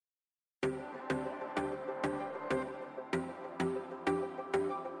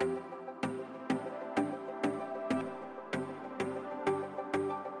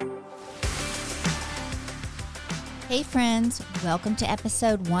Hey friends, welcome to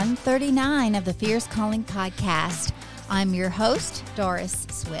episode 139 of the Fierce Calling Podcast. I'm your host, Doris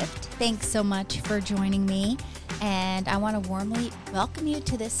Swift. Thanks so much for joining me, and I want to warmly welcome you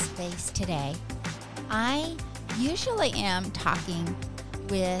to this space today. I usually am talking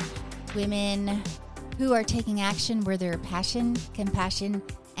with women who are taking action where their passion, compassion,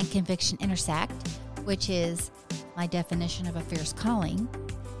 and conviction intersect, which is my definition of a fierce calling.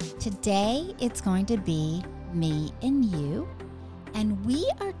 Today, it's going to be me and you, and we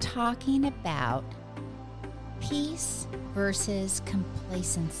are talking about peace versus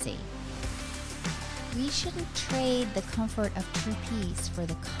complacency. We shouldn't trade the comfort of true peace for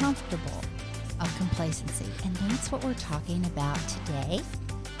the comfortable of complacency, and that's what we're talking about today.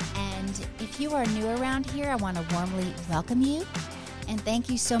 And if you are new around here, I want to warmly welcome you, and thank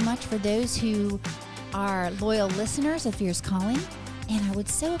you so much for those who are loyal listeners of Fierce Calling. And I would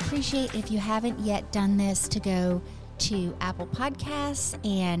so appreciate if you haven't yet done this to go to Apple Podcasts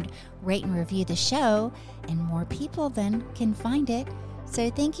and rate and review the show, and more people then can find it. So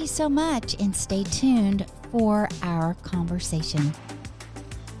thank you so much, and stay tuned for our conversation.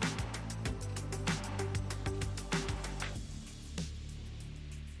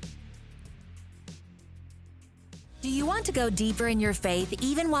 Do you want to go deeper in your faith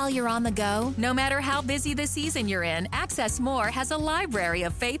even while you're on the go? No matter how busy the season you're in, Access More has a library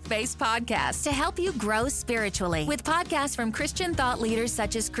of faith-based podcasts to help you grow spiritually. With podcasts from Christian thought leaders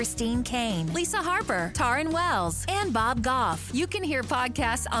such as Christine Caine, Lisa Harper, Taryn Wells, and Bob Goff. You can hear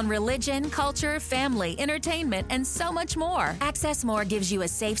podcasts on religion, culture, family, entertainment, and so much more. Access More gives you a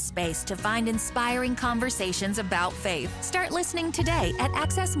safe space to find inspiring conversations about faith. Start listening today at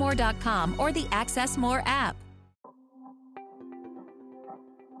accessmore.com or the Access More app.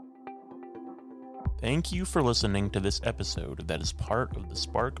 Thank you for listening to this episode that is part of the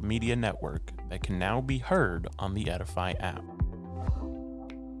Spark Media Network that can now be heard on the Edify app.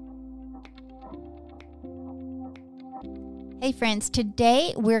 Hey friends,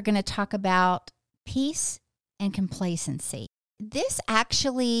 today we're going to talk about peace and complacency. This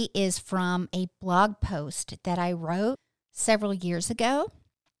actually is from a blog post that I wrote several years ago,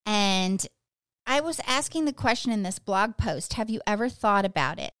 and I was asking the question in this blog post, have you ever thought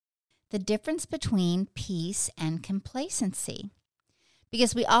about it? The difference between peace and complacency.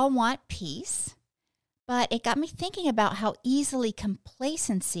 Because we all want peace, but it got me thinking about how easily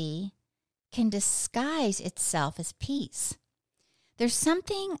complacency can disguise itself as peace. There's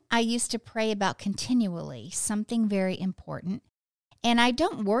something I used to pray about continually, something very important, and I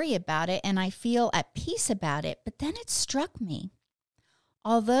don't worry about it and I feel at peace about it, but then it struck me.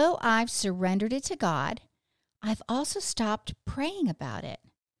 Although I've surrendered it to God, I've also stopped praying about it.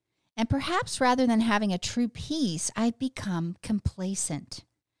 And perhaps rather than having a true peace, I've become complacent,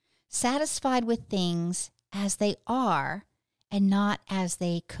 satisfied with things as they are and not as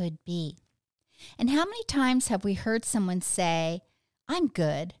they could be. And how many times have we heard someone say, I'm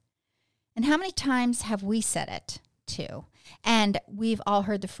good? And how many times have we said it too? And we've all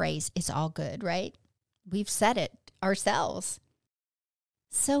heard the phrase, it's all good, right? We've said it ourselves.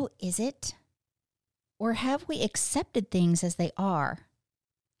 So is it? Or have we accepted things as they are?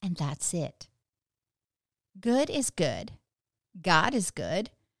 And that's it. Good is good. God is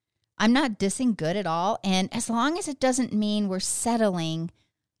good. I'm not dissing good at all. And as long as it doesn't mean we're settling,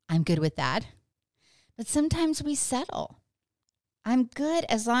 I'm good with that. But sometimes we settle. I'm good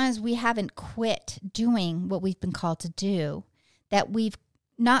as long as we haven't quit doing what we've been called to do, that we've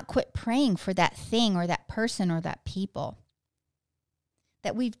not quit praying for that thing or that person or that people,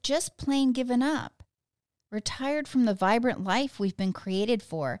 that we've just plain given up. Retired from the vibrant life we've been created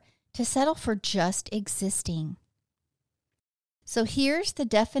for, to settle for just existing. So here's the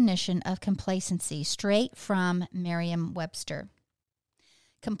definition of complacency, straight from Merriam-Webster.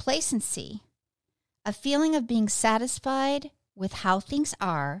 Complacency, a feeling of being satisfied with how things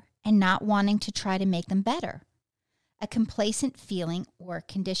are and not wanting to try to make them better. A complacent feeling or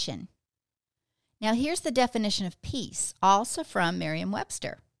condition. Now here's the definition of peace, also from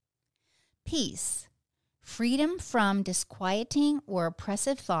Merriam-Webster. Peace, freedom from disquieting or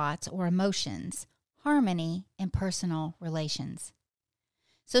oppressive thoughts or emotions, harmony in personal relations.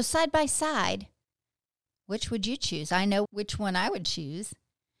 So side by side, which would you choose? I know which one I would choose.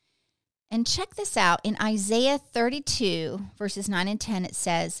 And check this out. In Isaiah 32, verses 9 and 10, it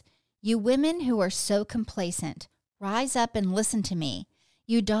says, You women who are so complacent, rise up and listen to me.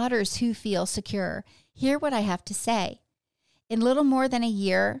 You daughters who feel secure, hear what I have to say. In little more than a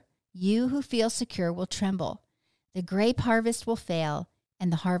year, you who feel secure will tremble. The grape harvest will fail,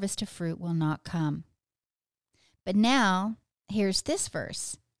 and the harvest of fruit will not come. But now, here's this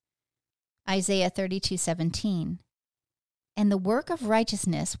verse. Isaiah 32:17. And the work of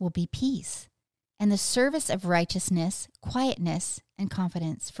righteousness will be peace, and the service of righteousness, quietness, and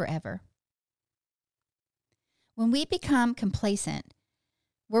confidence forever. When we become complacent,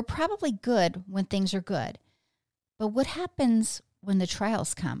 we're probably good when things are good. But what happens when the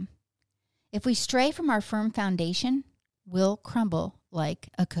trials come? If we stray from our firm foundation, we'll crumble like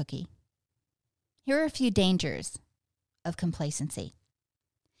a cookie. Here are a few dangers of complacency.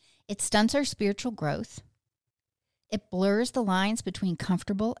 It stunts our spiritual growth. It blurs the lines between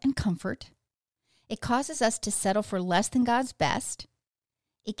comfortable and comfort. It causes us to settle for less than God's best.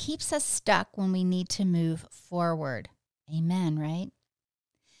 It keeps us stuck when we need to move forward. Amen, right?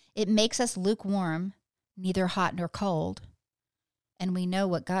 It makes us lukewarm, neither hot nor cold. And we know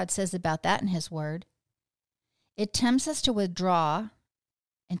what God says about that in His Word. It tempts us to withdraw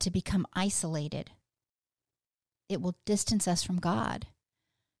and to become isolated. It will distance us from God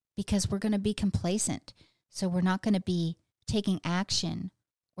because we're going to be complacent. So we're not going to be taking action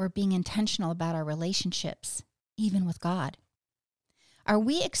or being intentional about our relationships, even with God. Are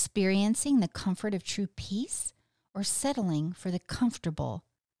we experiencing the comfort of true peace or settling for the comfortable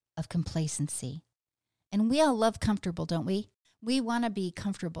of complacency? And we all love comfortable, don't we? We want to be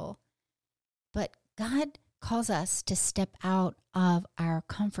comfortable. But God calls us to step out of our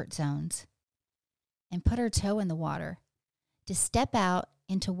comfort zones and put our toe in the water, to step out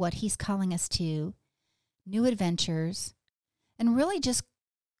into what He's calling us to, new adventures, and really just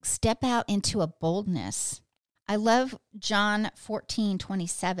step out into a boldness. I love John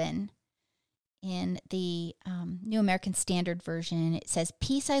 14:27 in the New American Standard Version. It says,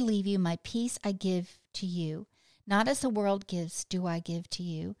 "Peace I leave you, my peace I give to you. Not as the world gives, do I give to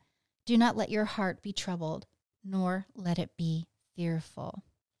you. Do not let your heart be troubled, nor let it be fearful."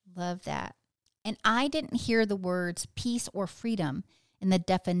 Love that. And I didn't hear the words peace or freedom in the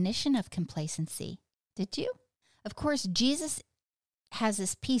definition of complacency. Did you? Of course, Jesus has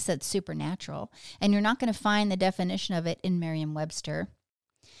this peace that's supernatural, and you're not going to find the definition of it in Merriam-Webster.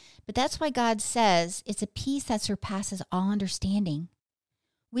 But that's why God says it's a peace that surpasses all understanding.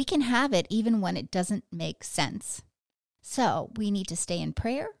 We can have it even when it doesn't make sense. So we need to stay in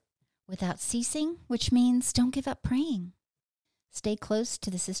prayer without ceasing, which means don't give up praying. Stay close to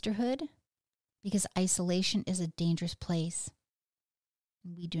the sisterhood because isolation is a dangerous place.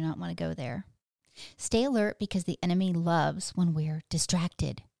 We do not want to go there. Stay alert because the enemy loves when we're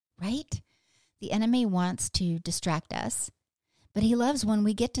distracted, right? The enemy wants to distract us, but he loves when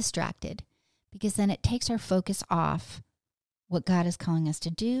we get distracted because then it takes our focus off what God is calling us to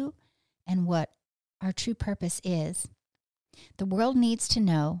do and what our true purpose is. The world needs to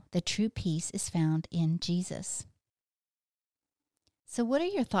know that true peace is found in Jesus. So what are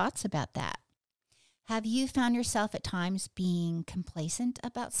your thoughts about that? Have you found yourself at times being complacent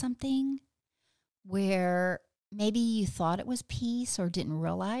about something where maybe you thought it was peace or didn't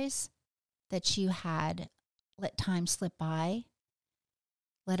realize that you had let time slip by,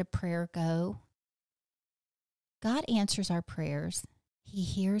 let a prayer go? God answers our prayers. He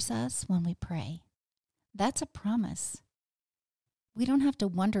hears us when we pray. That's a promise. We don't have to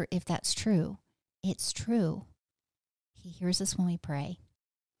wonder if that's true. It's true. He hears us when we pray.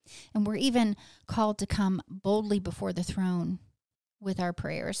 And we're even called to come boldly before the throne with our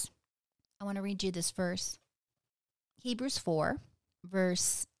prayers. I want to read you this verse. Hebrews 4,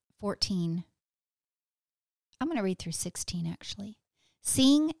 verse 14. I'm going to read through 16, actually.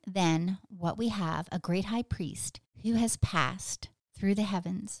 "Seeing then what we have, a great high priest who has passed through the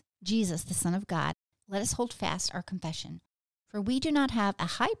heavens, Jesus, the Son of God, let us hold fast our confession. For we do not have a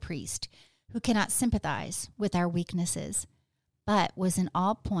high priest who cannot sympathize with our weaknesses, but was in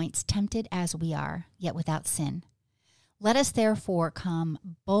all points tempted as we are, yet without sin. Let us therefore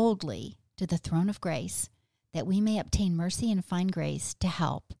come boldly to the throne of grace, that we may obtain mercy and find grace to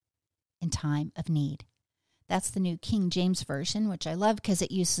help in time of need." That's the New King James Version, which I love because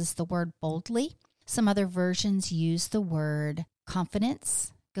it uses the word boldly. Some other versions use the word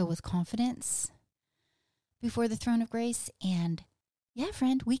confidence. Go with confidence before the throne of grace. And yeah,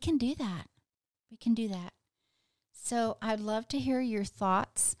 friend, we can do that. We can do that. So I'd love to hear your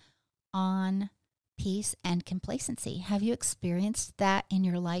thoughts on peace and complacency. Have you experienced that in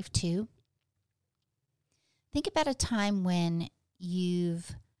your life too? Think about a time when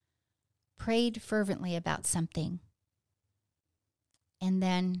you've prayed fervently about something and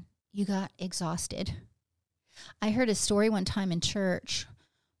then you got exhausted. I heard a story one time in church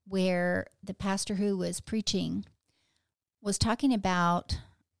where the pastor who was preaching was talking about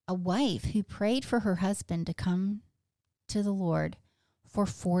a wife who prayed for her husband to come to the Lord for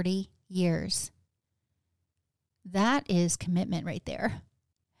 40 years. That is commitment right there.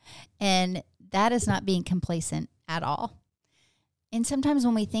 And that is not being complacent at all. And sometimes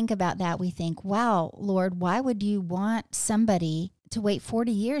when we think about that, we think, wow, Lord, why would you want somebody to wait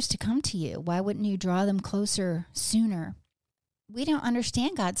 40 years to come to you? Why wouldn't you draw them closer sooner? We don't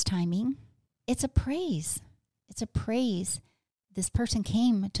understand God's timing. It's a praise. It's a praise. This person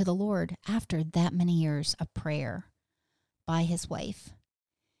came to the Lord after that many years of prayer by his wife,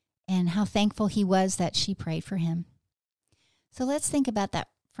 and how thankful he was that she prayed for him. So let's think about that,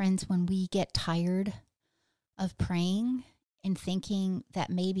 friends, when we get tired of praying and thinking that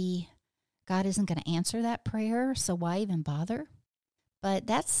maybe God isn't going to answer that prayer, so why even bother? But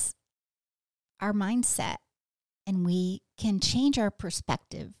that's our mindset, and we can change our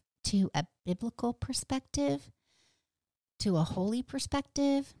perspective to a biblical perspective, to a holy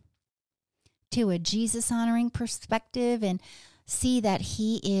perspective, to a Jesus-honoring perspective, and see that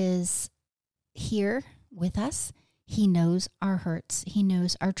he is here with us. He knows our hurts. He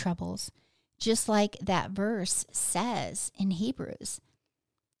knows our troubles. Just like that verse says in Hebrews,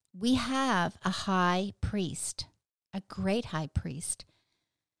 we have a high priest, a great high priest,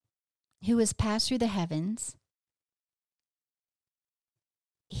 who has passed through the heavens.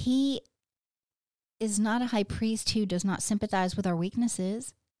 He is not a high priest who does not sympathize with our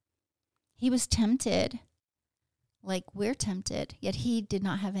weaknesses. He was tempted like we're tempted, yet he did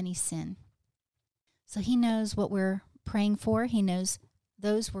not have any sin. So he knows what we're praying for. He knows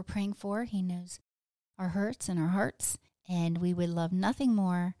those we're praying for. He knows our hurts and our hearts. And we would love nothing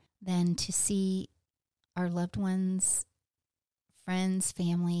more than to see our loved ones, friends,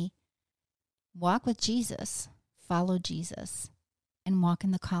 family, walk with Jesus, follow Jesus, and walk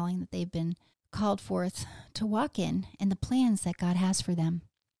in the calling that they've been called forth to walk in and the plans that God has for them.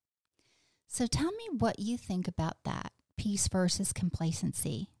 So tell me what you think about that, peace versus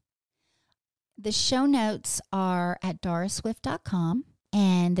complacency. The show notes are at doraswift.com,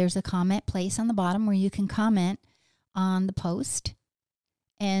 and there's a comment place on the bottom where you can comment on the post,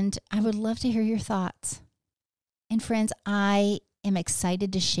 and I would love to hear your thoughts. And friends, I am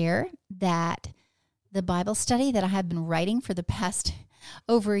excited to share that the Bible study that I have been writing for the past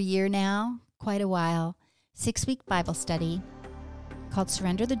over a year now, quite a while, 6-week Bible study called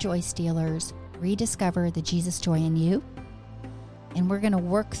Surrender the Joy Stealers, Rediscover the Jesus Joy in You. And we're going to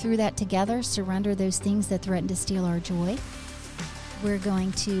work through that together, surrender those things that threaten to steal our joy. We're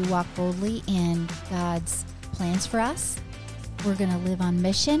going to walk boldly in God's plans for us. We're going to live on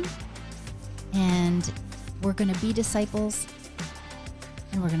mission, and we're going to be disciples,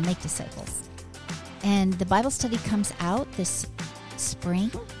 and we're going to make disciples. And the Bible study comes out this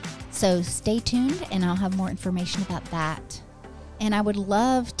spring, so stay tuned, and I'll have more information about that. And I would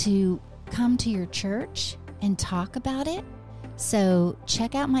love to come to your church and talk about it. So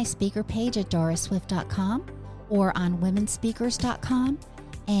check out my speaker page at doraswift.com or on womenspeakers.com,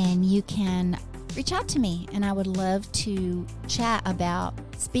 and you can reach out to me, and I would love to chat about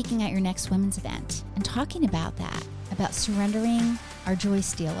speaking at your next women's event and talking about that, about surrendering our joy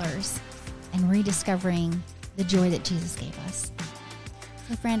stealers and rediscovering the joy that Jesus gave us.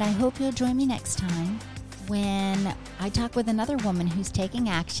 So friend, I hope you'll join me next time when I talk with another woman who's taking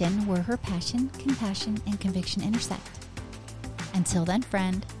action where her passion, compassion, and conviction intersect. Until then,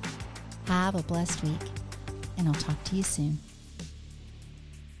 friend, have a blessed week, and I'll talk to you soon.